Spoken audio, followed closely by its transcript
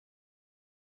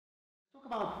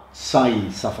about Sa'i,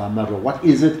 Safaa and Marwa? What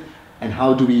is it and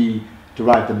how do we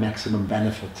derive the maximum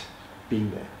benefit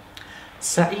being there?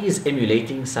 Sa'i is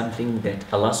emulating something that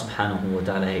Allah subhanahu wa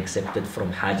ta'ala accepted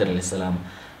from Hajar alayhi salam,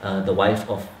 the wife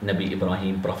of Nabi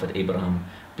Ibrahim, Prophet Abraham,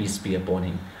 peace be upon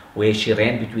him, where she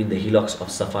ran between the hillocks of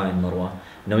Safaa and Marwa,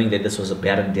 knowing that this was a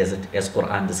barren desert, as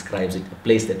Quran describes it, a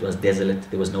place that was desolate,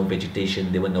 there was no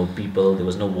vegetation, there were no people, there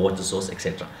was no water source,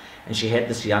 etc. And she had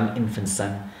this young infant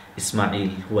son, Ismail,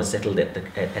 who was settled at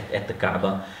the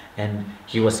Kaaba, and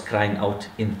he was crying out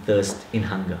in thirst, in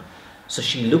hunger. So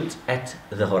she looked at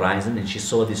the horizon and she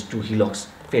saw these two hillocks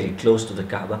fairly close to the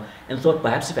Kaaba and thought,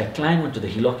 perhaps if I climb onto the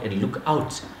hillock and look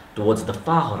out towards the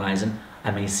far horizon,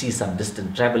 I may see some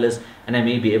distant travelers and I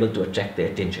may be able to attract their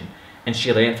attention. And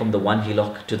she ran from the one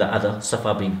hillock to the other,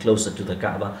 Safa being closer to the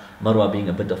Kaaba, Marwa being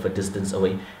a bit of a distance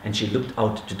away, and she looked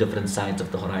out to different sides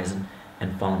of the horizon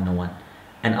and found no one.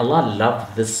 And Allah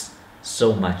loved this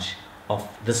so much, of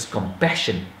this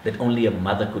compassion that only a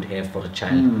mother could have for a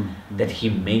child, that He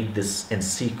made this and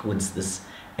sequenced this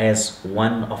as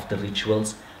one of the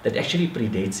rituals that actually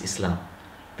predates Islam.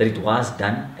 That it was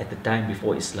done at the time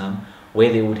before Islam,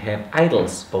 where they would have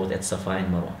idols both at Safa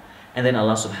and Marwa. And then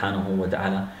Allah subhanahu wa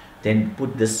ta'ala then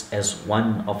put this as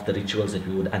one of the rituals that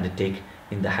we would undertake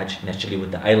in the Hajj, naturally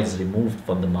with the idols removed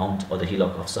from the mount or the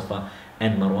hillock of Safa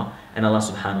and Marwa. And Allah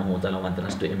subhanahu wa ta'ala wanted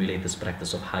us to emulate this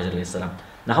practice of Hajj alayhi salam.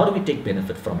 Now, how do we take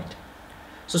benefit from it?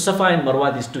 So Safa and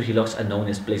Marwa, these two hillocks, are known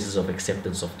as places of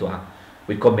acceptance of dua.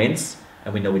 We commence,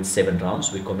 and we know it's 7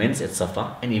 rounds, we commence at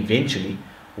Safa and eventually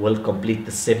will complete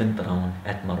the 7th round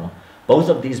at Marwa. Both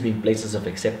of these being places of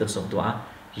acceptance of dua,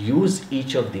 use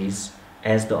each of these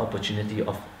as the opportunity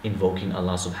of invoking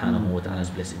Allah subhanahu wa ta'ala's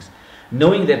blessings.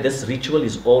 Knowing that this ritual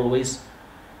is always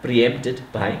preempted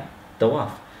by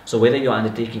tawaf. So whether you are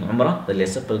undertaking Umrah, the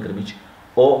lesser pilgrimage,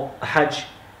 or Hajj,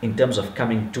 in terms of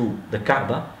coming to the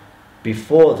Kaaba,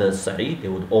 before the Sa'i, there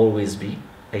would always be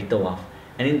a tawaf.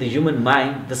 And in the human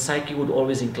mind, the psyche would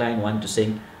always incline one to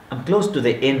saying, I'm close to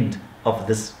the end of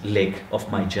this leg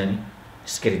of my journey,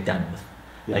 just get it done with.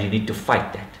 Yeah. You need to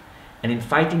fight that. And in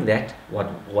fighting that,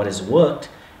 what has worked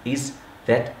is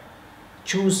that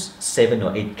choose 7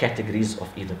 or 8 categories of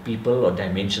either people or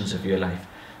dimensions of your life.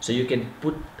 So you can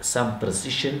put some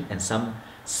precision and some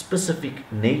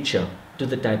specific nature to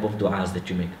the type of du'as that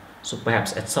you make. So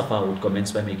perhaps at Safa I would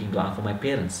commence by making dua for my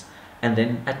parents, and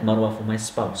then at Marwa for my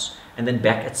spouse, and then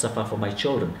back at Safa for my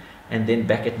children, and then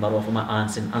back at Marwa for my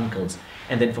aunts and uncles,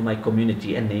 and then for my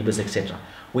community and neighbors, etc.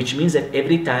 Which means that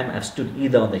every time I've stood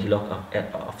either on the hillock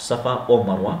of Safa or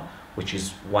Marwa, which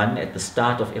is one at the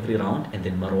start of every round and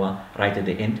then Marwa right at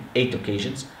the end, 8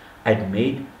 occasions, I'd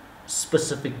made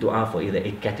specific dua for either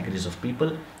 8 categories of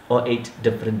people or 8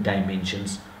 different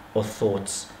dimensions or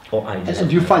thoughts or ideas. And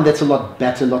do you find that's a lot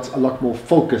better, a lot more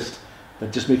focused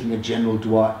than just making a general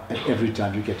dua at every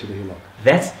time you get to the hillock?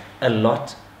 That's a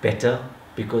lot better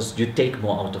because you take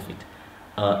more out of it.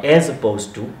 As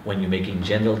opposed to when you're making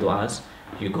general duas,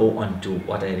 you go on to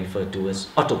what I refer to as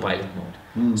autopilot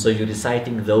mode. So you're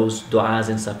reciting those duas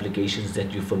and supplications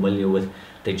that you're familiar with.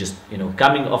 They're just,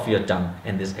 coming off your tongue,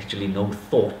 and there's actually no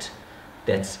thought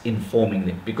that's informing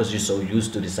them because you're so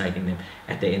used to reciting them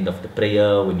at the end of the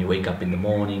prayer, when you wake up in the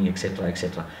morning, etc.,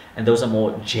 etc. And those are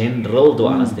more general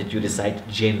duas that you recite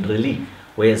generally.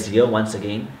 Whereas here, once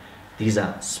again, these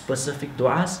are specific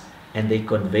duas, and they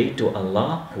convey to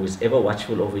Allah, who is ever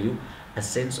watchful over you, a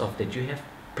sense of that you have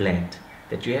planned,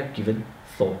 that you have given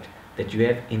thought, that you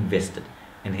have invested,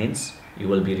 and hence you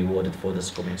will be rewarded for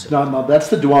this commensurate. Now that's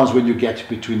the duas when you get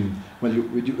between,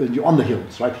 when you're on the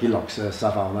hills, right? Hillocks,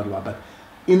 Safa and Marwa. But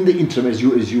in the interim, as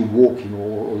you walking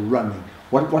or running,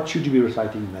 what should you be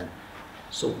reciting then?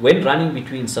 So when running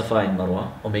between Safa and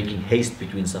Marwa, or making haste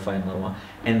between Safa and Marwa,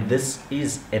 and this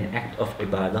is an act of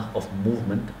ibadah, of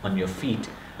movement on your feet,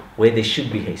 where there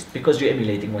should be haste, because you're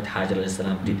emulating what Hajar alayhi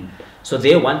salam did. So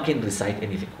there one can recite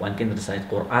anything. One can recite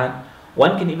Quran.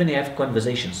 One can even have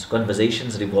conversations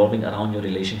revolving around your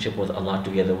relationship with Allah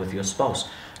together with your spouse.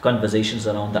 Conversations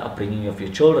around the upbringing of your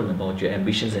children, about your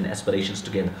ambitions and aspirations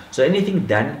together. So anything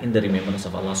done in the remembrance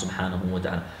of Allah subhanahu wa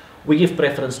ta'ala. We give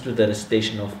preference to the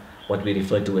recitation of what we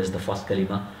refer to as the first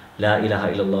kalima. La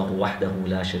ilaha illallah wahdahu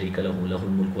la sharika lahu, lahul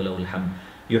mulk wa lahul hamd.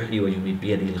 Yuhyi wa yumit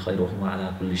biyadihi al-khayr wa huwa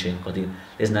ala kulli shay'in qadir.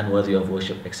 There's none worthy of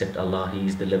worship except Allah. He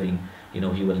is the living. He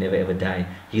will never ever die.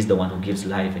 He's the one who gives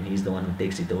life and He's the one who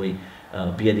takes it away.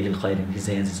 Biyadihi al-khayr, in His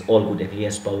hands is all good and He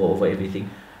has power over everything.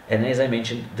 And as I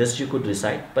mentioned, this you could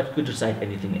recite, but could recite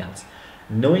anything else.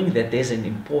 Knowing that there's an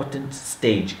important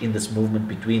stage in this movement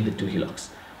between the two hillocks.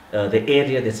 The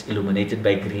area that's illuminated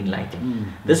by green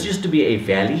lighting. This used to be a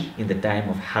valley in the time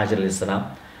of Hajar alayhi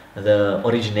salam. the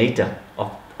originator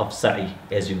of Sa'i,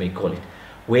 as you may call it,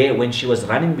 where when she was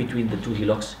running between the two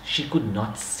hillocks, she could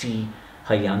not see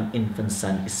her young infant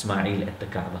son Ismail at the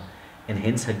Kaaba, and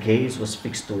hence her gaze was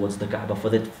fixed towards the Kaaba for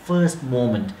that first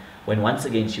moment when once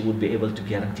again she would be able to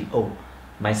guarantee, oh,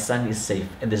 my son is safe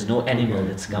and there's no animal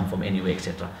that's come from anywhere,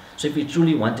 etc. So if you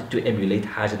truly wanted to emulate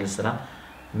Hajj alayhi salam,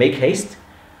 make haste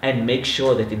and make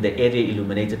sure that in the area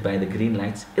illuminated by the green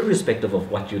lights, irrespective of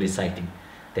what you're reciting,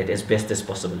 that as best as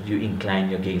possible you incline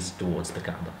your gaze towards the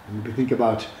Kaaba. And we think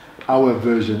about our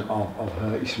version of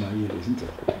her Ismail, isn't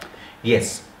it?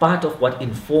 Yes, part of what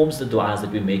informs the du'as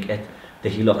that we make at the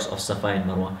hillocks of Safaa and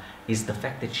Marwa is the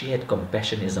fact that she had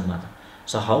compassion as a mother.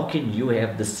 So how can you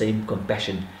have the same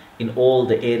compassion in all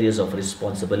the areas of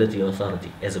responsibility or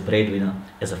authority, as a breadwinner,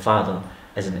 as a father,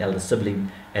 as an elder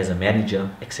sibling, as a manager,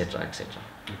 etc., etc.?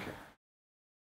 Okay.